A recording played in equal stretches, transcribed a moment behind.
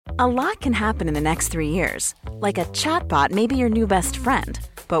A lot can happen in the next 3 years. Like a chatbot may be your new best friend.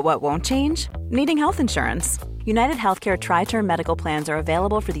 But what won't change? Needing health insurance. United Healthcare Tri-Term Medical Plans are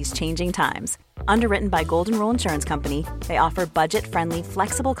available for these changing times. Underwritten by Golden Rule Insurance Company, they offer budget-friendly,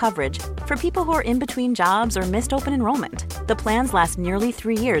 flexible coverage for people who are in between jobs or missed open enrollment. The plans last nearly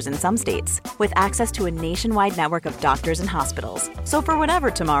 3 years in some states, with access to a nationwide network of doctors and hospitals. So for whatever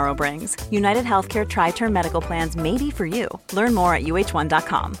tomorrow brings, United Healthcare Tri-Term Medical Plans may be for you. Learn more at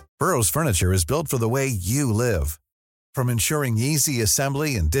uh1.com. Burrow's furniture is built for the way you live. From ensuring easy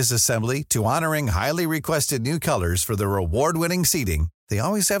assembly and disassembly to honoring highly requested new colors for their award-winning seating, they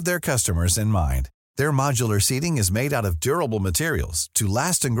always have their customers in mind. Their modular seating is made out of durable materials to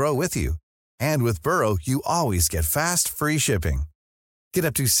last and grow with you. And with Burrow, you always get fast, free shipping. Get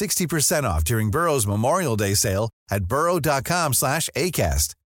up to 60% off during Burrow's Memorial Day sale at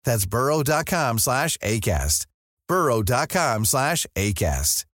burrow.com/ACAST. That's burrow.com/ACAST.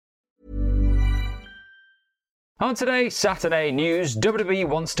 burrow.com/ACAST. On today's Saturday news, WWE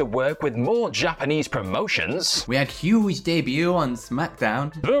wants to work with more Japanese promotions. We had huge debut on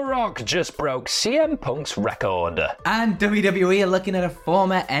Smackdown. The Rock just broke CM Punk's record. And WWE are looking at a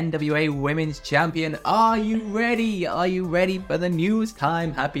former NWA Women's Champion. Are you ready? Are you ready for the news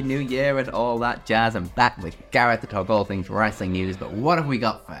time? Happy New Year and all that jazz. I'm back with Gareth to talk all things wrestling news, but what have we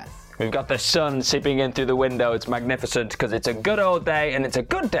got first? We've got the sun seeping in through the window. It's magnificent because it's a good old day, and it's a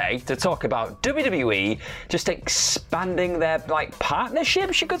good day to talk about WWE just expanding their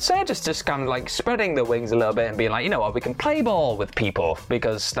partnerships, you could say, just kind of spreading their wings a little bit and being like, you know what, we can play ball with people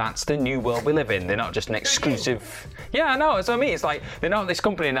because that's the new world we live in. They're not just an exclusive. Yeah, I know. That's what I mean. It's like they're not this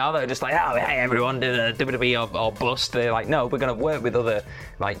company now that are just like, oh, hey, everyone, do the WWE or bust. They're like, no, we're going to work with other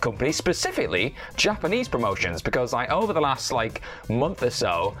companies, specifically Japanese promotions, because over the last month or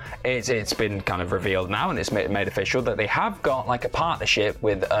so, it's been kind of revealed now, and it's made official that they have got a partnership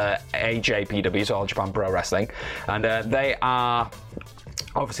with AJPW, so All Japan Pro Wrestling, and they are.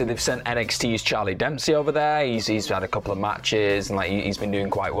 Obviously, they've sent NXT's Charlie Dempsey over there. He's had a couple of matches, and he's been doing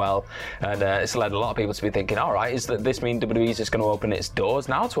quite well. And it's led a lot of people to be thinking, all right, does this mean WWE's just going to open its doors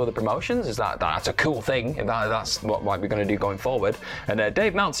now to other promotions? That's a cool thing? That's what we're going to do going forward. And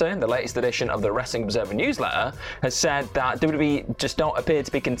Dave Meltzer, in the latest edition of the Wrestling Observer newsletter, has said that WWE just don't appear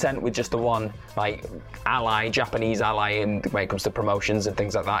to be content with just the one Japanese ally when it comes to promotions and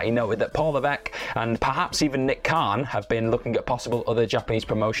things like that. He noted that Paul Levesque and perhaps even Nick Khan have been looking at possible other Japanese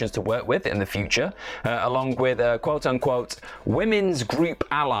promotions to work with in the future, along with a quote-unquote women's group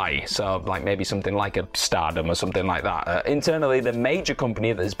ally, so maybe something like a Stardom or something like that. Internally, the major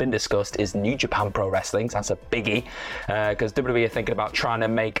company that has been discussed is New Japan Pro Wrestling. So that's a biggie, because WWE are thinking about trying to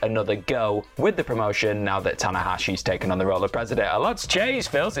make another go with the promotion now that Tanahashi's taken on the role of president. A lot's changed,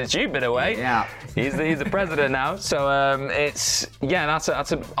 Phil, since you've been away. Yeah, he's the president now, so that's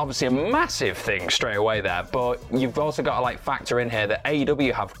obviously a massive thing straight away there. But you've also got to factor in here that AEW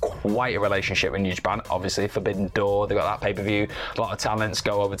have quite a relationship with New Japan. Obviously, Forbidden Door, they've got that pay-per-view. A lot of talents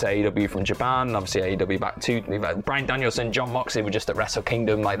go over to AEW from Japan. Obviously, AEW back to Bryan Danielson, John Moxley were just at Wrestle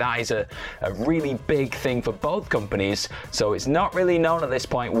Kingdom. That is a really big thing for both companies. So it's not really known at this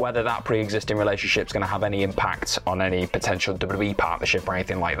point whether that pre-existing relationship is going to have any impact on any potential WWE partnership or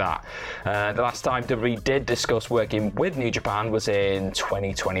anything like that. The last time WWE did discuss working with New Japan was in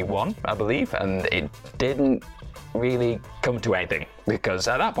 2021, I believe, and it didn't really come to anything, because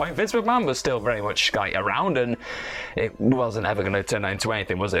at that point Vince McMahon was still very much around, and it wasn't ever going to turn into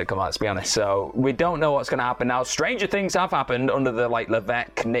anything, was it? Come on, let's be honest. So we don't know what's going to happen now. Stranger things have happened under the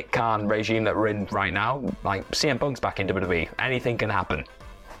Levesque, Nick Khan regime that we're in right now. CM Punk's back in WWE. Anything can happen.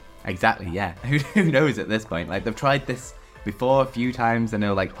 Exactly, yeah. Who knows at this point? They've tried this before a few times. I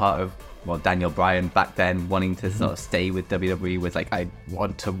know part of Daniel Bryan back then wanting to sort of stay with WWE was I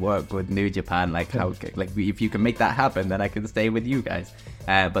want to work with New Japan. How if you can make that happen, then I can stay with you guys.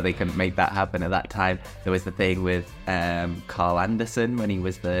 But they couldn't make that happen at that time. There was the thing with Carl Anderson when he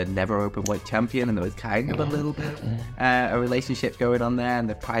was the Never Openweight champion, and there was kind of a little bit a relationship going on there, and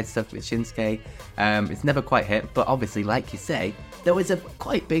the pride stuff with Shinsuke. It's never quite hit, but obviously, like you say, there was a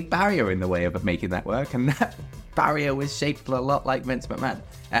quite big barrier in the way of making that work, and that barrier was shaped a lot like Vince McMahon.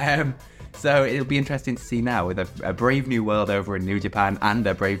 So it'll be interesting to see now with a brave new world over in New Japan and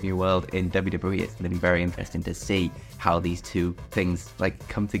a brave new world in WWE. It's going to be very interesting to see how these two things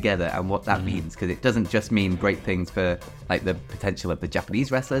come together and what that means, because it doesn't just mean great things for the potential of the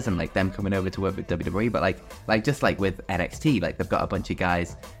Japanese wrestlers and them coming over to work with WWE, but just with NXT, they've got a bunch of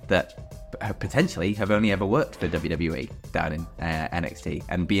guys that potentially have only ever worked for WWE down in NXT,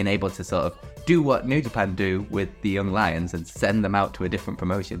 and being able to sort of do what New Japan do with the Young Lions and send them out to a different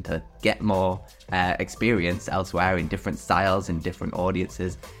promotion to get more experience elsewhere in different styles and different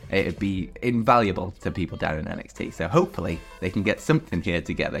audiences, it would be invaluable to people down in NXT. So hopefully they can get something here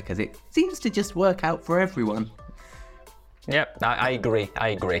together, because it seems to just work out for everyone. Yep, I agree.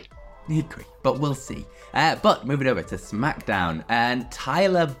 But we'll see. But moving over to SmackDown, and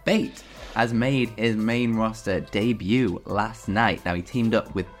Tyler Bate has made his main roster debut last night. Now, he teamed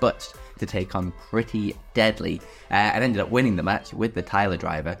up with Butch to take on Pretty Deadly and ended up winning the match with the Tyler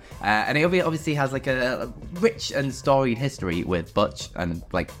Driver. And he obviously has like a rich and storied history with Butch and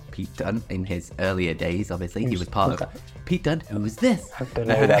like Pete Dunne in his earlier days. Obviously, he was part of Pete Dunne. Who's this? I don't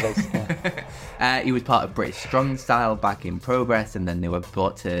know who that is. He was part of British Strong Style back in Progress, and then they were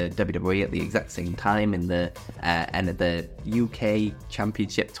brought to WWE at the exact same time in the end of the UK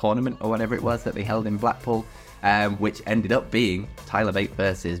Championship tournament or whatever it was that they held in Blackpool. Which ended up being Tyler Bate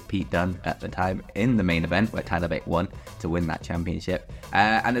versus Pete Dunne at the time in the main event, where Tyler Bate won to win that championship.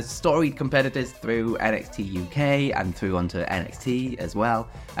 And as storied competitors through NXT UK and through onto NXT as well.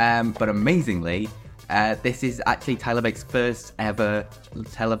 But amazingly, this is actually Tyler Bate's first ever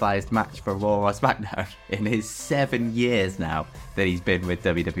televised match for Raw or SmackDown in his 7 years now that he's been with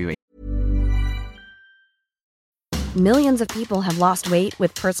WWE. Millions of people have lost weight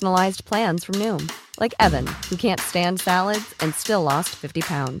with personalized plans from Noom. Like Evan, who can't stand salads and still lost 50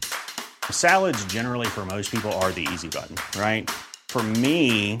 pounds. Salads generally for most people are the easy button, right? For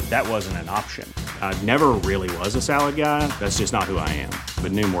me, that wasn't an option. I never really was a salad guy. That's just not who I am.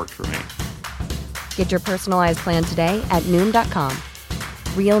 But Noom worked for me. Get your personalized plan today at Noom.com.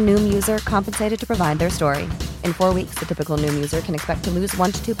 Real Noom user compensated to provide their story. In 4 weeks, the typical Noom user can expect to lose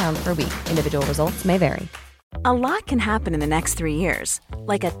 1 to 2 pounds per week. Individual results may vary. A lot can happen in the next 3 years.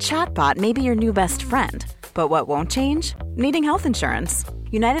 Like a chatbot may be your new best friend. But what won't change? Needing health insurance.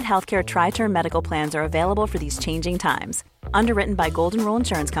 United Healthcare Tri-Term Medical Plans are available for these changing times. Underwritten by Golden Rule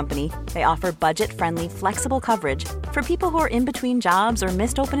Insurance Company, they offer budget-friendly, flexible coverage for people who are in between jobs or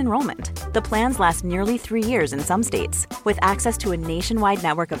missed open enrollment. The plans last nearly 3 years in some states, with access to a nationwide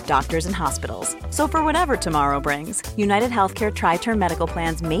network of doctors and hospitals. So for whatever tomorrow brings, United Healthcare Tri-Term Medical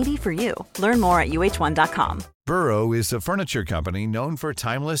Plans may be for you. Learn more at uh1.com. Burrow is a furniture company known for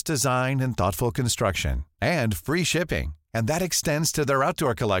timeless design and thoughtful construction, and free shipping, and that extends to their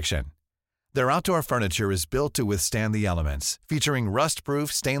outdoor collection. Their outdoor furniture is built to withstand the elements, featuring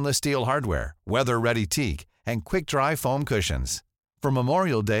rust-proof stainless steel hardware, weather-ready teak, and quick-dry foam cushions. For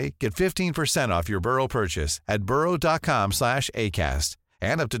Memorial Day, get 15% off your Burrow purchase at burrow.com/acast,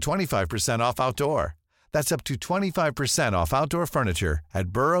 and up to 25% off outdoor. That's up to 25% off outdoor furniture at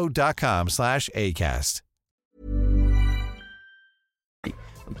burrow.com/acast.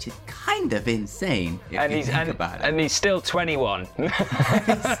 Which is kind of insane if you think about it. And he's still 21. He's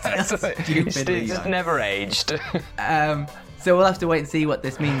just never aged. So we'll have to wait and see what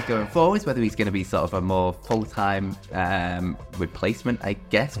this means going forwards, whether he's going to be sort of a more full-time replacement, I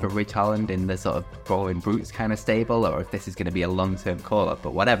guess, for Ridge Holland in the sort of Brawling Brutes kind of stable, or if this is going to be a long-term call-up.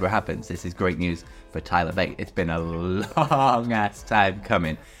 But whatever happens, this is great news for Tyler Bate. It's been a long-ass time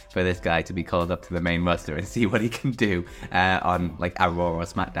coming for this guy to be called up to the main roster and see what he can do on like a Raw or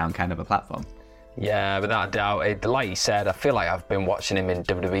SmackDown kind of a platform. Yeah, without a doubt. Like you said, I feel like I've been watching him in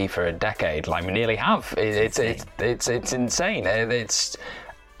WWE for a decade. Like we nearly have. It's insane.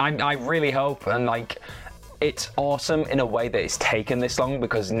 I really hope, and like it's awesome in a way that it's taken this long,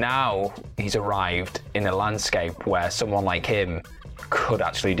 because now he's arrived in a landscape where someone like him could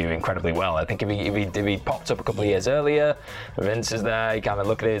actually do incredibly well. I think if he popped up a couple of years earlier, Vince is there, you kind of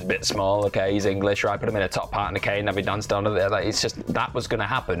look at it, he's a bit small, okay, he's English, right, put him in a top part in the cane and have he danced down to there. Like, it's just, that was going to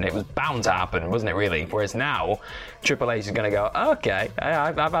happen. It was bound to happen, wasn't it, really? Whereas now, Triple H is going to go, okay,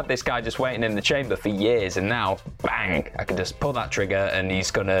 I've had this guy just waiting in the chamber for years, and now, bang, I can just pull that trigger, and he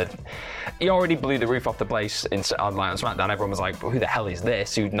already blew the roof off the place on SmackDown. Everyone was like, who the hell is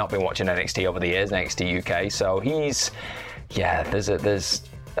this? Who'd not been watching NXT over the years, NXT UK, so there's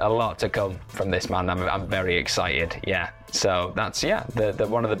a lot to come from this man. I'm very excited. Yeah. So that's the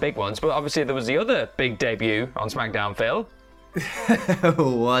one of the big ones. But obviously there was the other big debut on SmackDown, Phil.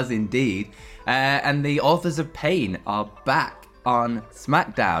 Was indeed. And the Authors of Pain are back on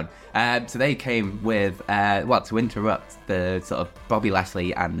SmackDown. So they came with to interrupt the sort of Bobby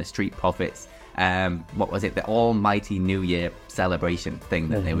Lashley and the Street Profits. The Almighty New Year celebration thing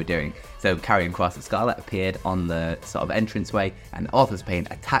that they were doing. So Karrion Kross and Scarlett appeared on the sort of entranceway, and Authors of Pain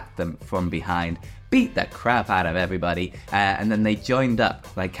attacked them from behind, beat the crap out of everybody, and then they joined up,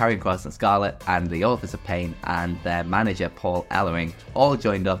 like Karrion Kross and Scarlett and the Authors of Pain and their manager Paul Ellering all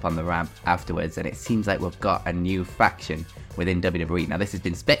joined up on the ramp afterwards, and it seems like we've got a new faction within WWE. Now, this has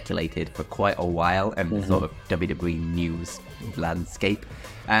been speculated for quite a while in the sort of WWE news landscape,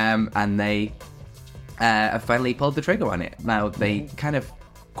 and they have finally pulled the trigger on it. Now, they kind of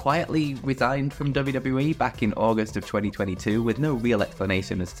quietly resigned from WWE back in August of 2022 with no real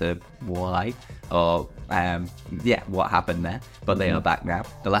explanation as to why or what happened there, but they are back now.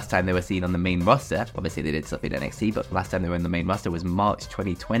 The last time they were seen on the main roster, obviously they did stuff in NXT, but the last time they were in the main roster was March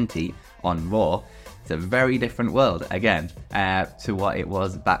 2020 on Raw. It's a very different world, again, to what it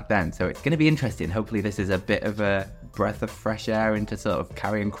was back then. So it's going to be interesting. Hopefully this is a bit of a breath of fresh air into sort of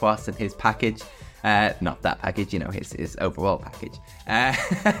Karrion Kross and his package. Not that package, his overall package.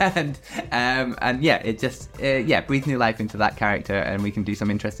 And yeah, it just, breathes new life into that character, and we can do some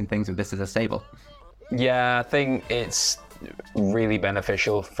interesting things with this as a stable. Yeah, I think it's really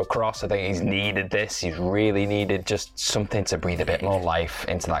beneficial for Kross. I think he's needed this. He's really needed just something to breathe a bit more life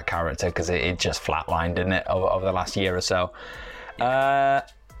into that character, because it just flatlined, didn't it, over the last year or so. I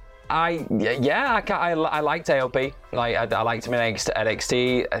liked AOP. I liked him in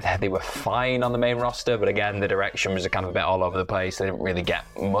NXT. They were fine on the main roster, but again, the direction was kind of a bit all over the place. They didn't really get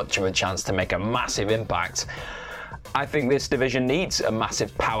much of a chance to make a massive impact. I think this division needs a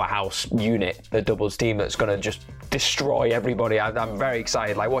massive powerhouse unit, the doubles team that's going to just destroy everybody. I'm very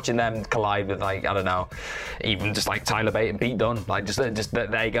excited, watching them collide with, even just Tyler Bate and Pete Dunne. Just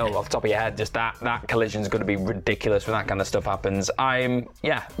there you go, off the top of your head. Just that collision is going to be ridiculous when that kind of stuff happens. I'm,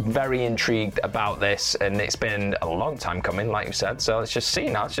 very intrigued about this, and it's been a long time coming, like you said. So let's just see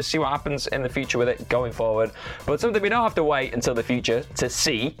now. Let's just see what happens in the future with it going forward. But something we don't have to wait until the future to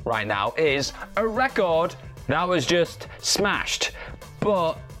see right now is a record that was just smashed.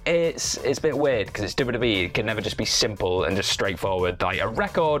 But it's a bit weird because it's WWE. It can never just be simple and just straightforward. A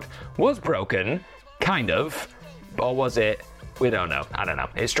record was broken, kind of, or was it? We don't know. I don't know.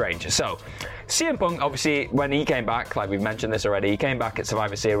 It's strange. So, CM Punk, obviously, when he came back, we've mentioned this already, he came back at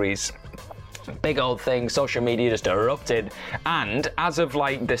Survivor Series. Big old thing, social media just erupted, and as of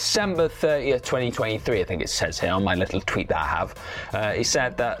December 30th, 2023, I think it says here on my little tweet that I have, he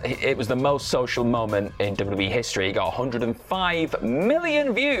said that it was the most social moment in WWE history. He got 105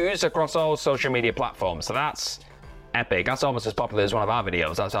 million views across all social media platforms, so that's epic. That's almost as popular as one of our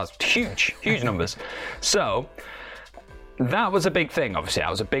videos. That's huge numbers. So that was a big thing, obviously. That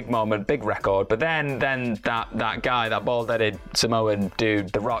was a big moment, big record. But then that guy, that bald-headed Samoan dude,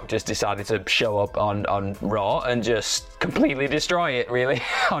 The Rock, just decided to show up on Raw and just completely destroy it, really,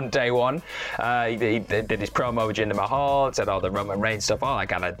 on day one. He did his promo with Jinder Mahal, said all the Roman Reigns stuff, all that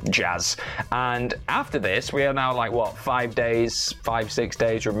kind of jazz. And after this, we are now 6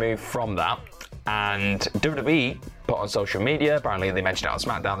 days removed from that. And WWE put on social media, apparently they mentioned it on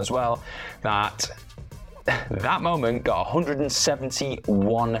Smackdown as well, that moment got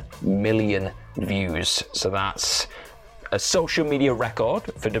 171 million views. So that's a social media record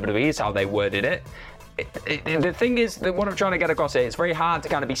for WWE, is how they worded it. The thing is, that what I'm trying to get across here, it's very hard to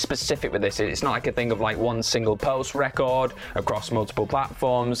kind of be specific with this. It's not a thing of one single post record across multiple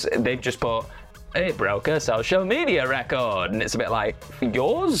platforms. They've just put, it broke a social media record, and it's a bit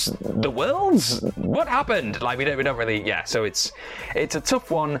yours, the world's, what happened? We don't really, so it's a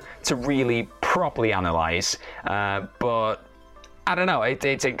tough one to really properly analyze, but I don't know,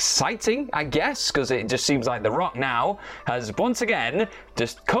 it's exciting, I guess, because it just seems like The Rock now has once again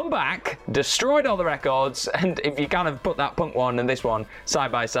just come back, destroyed all the records, and if you kind of put that Punk one and this one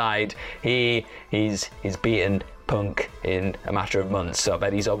side by side, he's beaten Punk in a matter of months, so I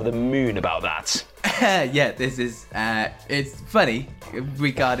bet he's over the moon about that. Yeah, this is, it's funny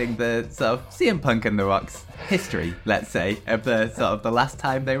regarding the sort of CM Punk and The Rock's history, let's say, of the sort of the last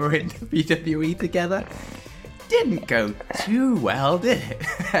time they were in WWE together. Didn't go too well, did it?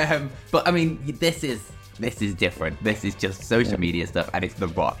 But I mean, this is different. This is just social media stuff, and it's The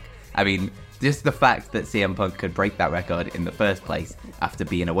Rock. I mean, just the fact that CM Punk could break that record in the first place after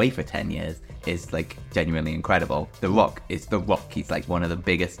being away for 10 years is genuinely incredible. The Rock is The Rock. He's one of the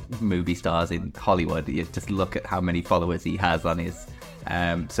biggest movie stars in Hollywood. You just look at how many followers he has on his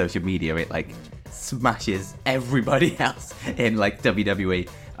social media. It smashes everybody else in WWE.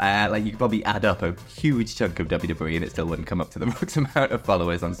 You could probably add up a huge chunk of WWE and it still wouldn't come up to The Rock's amount of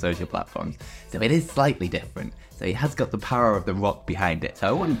followers on social platforms. So it is slightly different. So he has got the power of The Rock behind it. So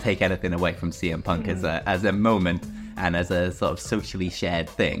I wouldn't take anything away from CM Punk as a moment and as a sort of socially shared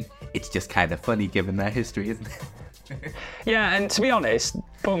thing. It's just kind of funny given their history, isn't it? Yeah, and to be honest,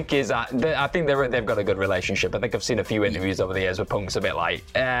 Punk is I think they've got a good relationship. I think I've seen a few interviews over the years where Punk's a bit like,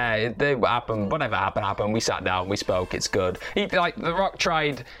 whatever happened. We sat down, we spoke, it's good. The Rock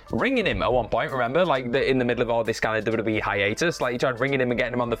tried ringing him at one point, remember? In the middle of all this kind of WWE hiatus, he tried ringing him and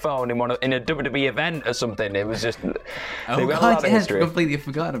getting him on the phone in a WWE event or something. It was just... Oh, God, yes, completely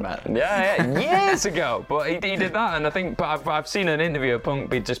forgotten about it. Yeah, years ago. But he did that, and I think I've seen an interview of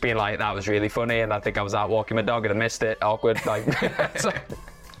Punk just being like, that was really funny, and I think I was out walking my dog and I missed it. Awkward. So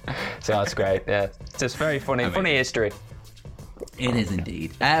that's great. Yeah, it's just very funny. Funny history. It is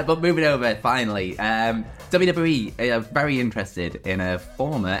indeed. But moving over, finally, WWE are very interested in a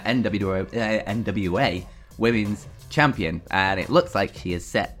former NWA Women's Champion, and it looks like she is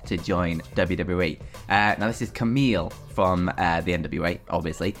set to join WWE. Now, this is Camille from the NWA,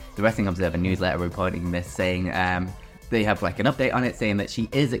 obviously. The Wrestling Observer newsletter reporting this, saying they have an update on it, saying that she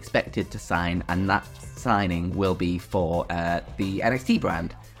is expected to sign, and that signing will be for the NXT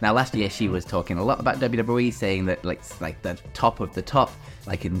brand. Now, last year she was talking a lot about WWE, saying that the top of the top,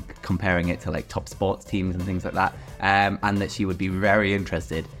 in comparing it to top sports teams and things like that, and that she would be very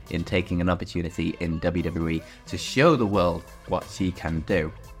interested in taking an opportunity in WWE to show the world what she can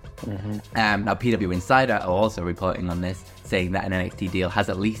do. Now, PW Insider are also reporting on this, saying that an NXT deal has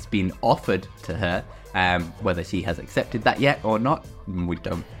at least been offered to her. Whether she has accepted that yet or not, we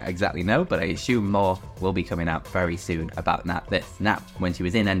don't exactly know, but I assume more will be coming out very soon about this. Now, when she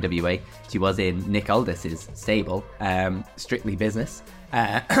was in NWA, she was in Nick Aldis's stable, Strictly Business.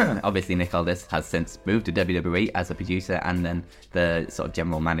 Obviously, Nick Aldis has since moved to WWE as a producer and then the sort of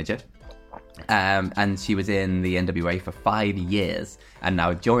general manager. And she was in the NWA for 5 years, and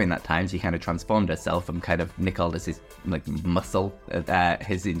now during that time she kind of transformed herself from kind of Nick Aldis's muscle,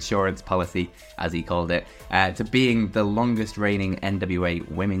 his insurance policy as he called it, to being the longest reigning NWA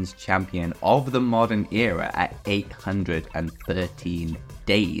Women's Champion of the modern era at 813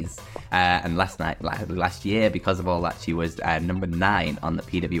 days. And last year, because of all that, she was number 9 on the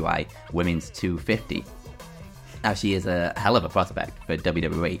PWI Women's 250. Now, she is a hell of a prospect for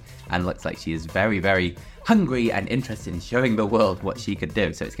WWE, and looks like she is very, very hungry and interested in showing the world what she could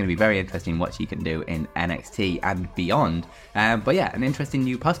do. So it's going to be very interesting what she can do in NXT and beyond. But yeah, an interesting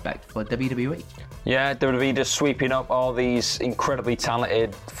new prospect for WWE. Yeah, WWE just sweeping up all these incredibly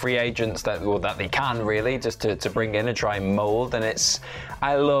talented free agents that they can really just to bring in and try and mold. And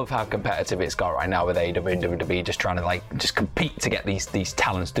I love how competitive it's got right now with AEW and WWE just trying to just compete to get these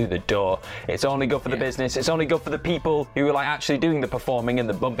talents through the door. It's only good for the business. It's only good for the people who are actually doing the performing and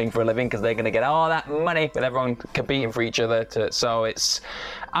the bumping for a living, because they're going to get all that money with everyone competing for each other.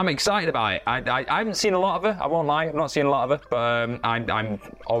 I'm excited about it. I haven't seen a lot of her. I won't lie. I've not seen a lot of her, but I'm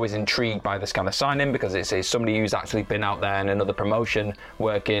always intrigued by this kind of signing, because it's somebody who's actually been out there in another promotion,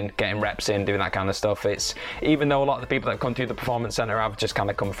 working, getting reps in, doing that kind of stuff. It's even though a lot of the people that come through the Performance Center have just kind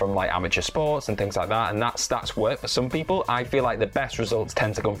of come from amateur sports and things like that, and that's work for some people. I feel like the best results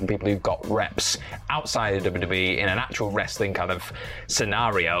tend to come from people who've got reps outside of WWE in an actual wrestling kind of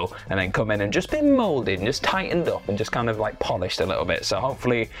scenario, and then come in and just been molded and just tightened up and just kind of polished a little bit. So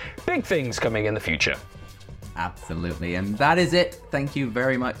hopefully big things coming in the future. Absolutely, and that is it. Thank you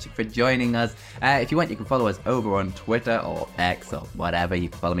very much for joining us. If you want, you can follow us over on Twitter or X or whatever. You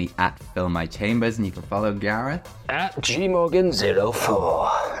can follow me at FillMyChambers, and you can follow Gareth at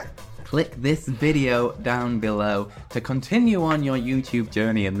GMorgan04. Click this video down below to continue on your YouTube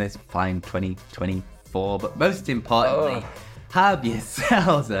journey in this fine 2024. But most importantly, have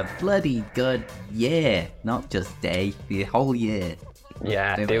yourselves a bloody good year, not just day, the whole year.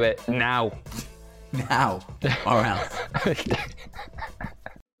 Yeah, do it now. Now, or else.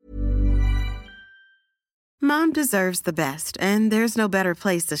 Mom deserves the best, and there's no better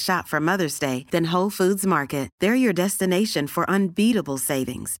place to shop for Mother's Day than Whole Foods Market. They're your destination for unbeatable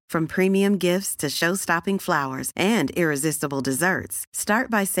savings, from premium gifts to show-stopping flowers and irresistible desserts. Start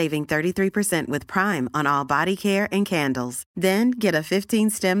by saving 33% with Prime on all body care and candles. Then get a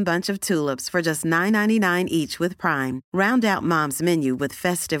 15-stem bunch of tulips for just $9.99 each with Prime. Round out Mom's menu with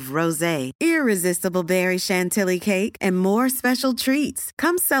festive rosé, irresistible berry chantilly cake, and more special treats.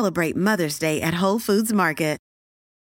 Come celebrate Mother's Day at Whole Foods Market.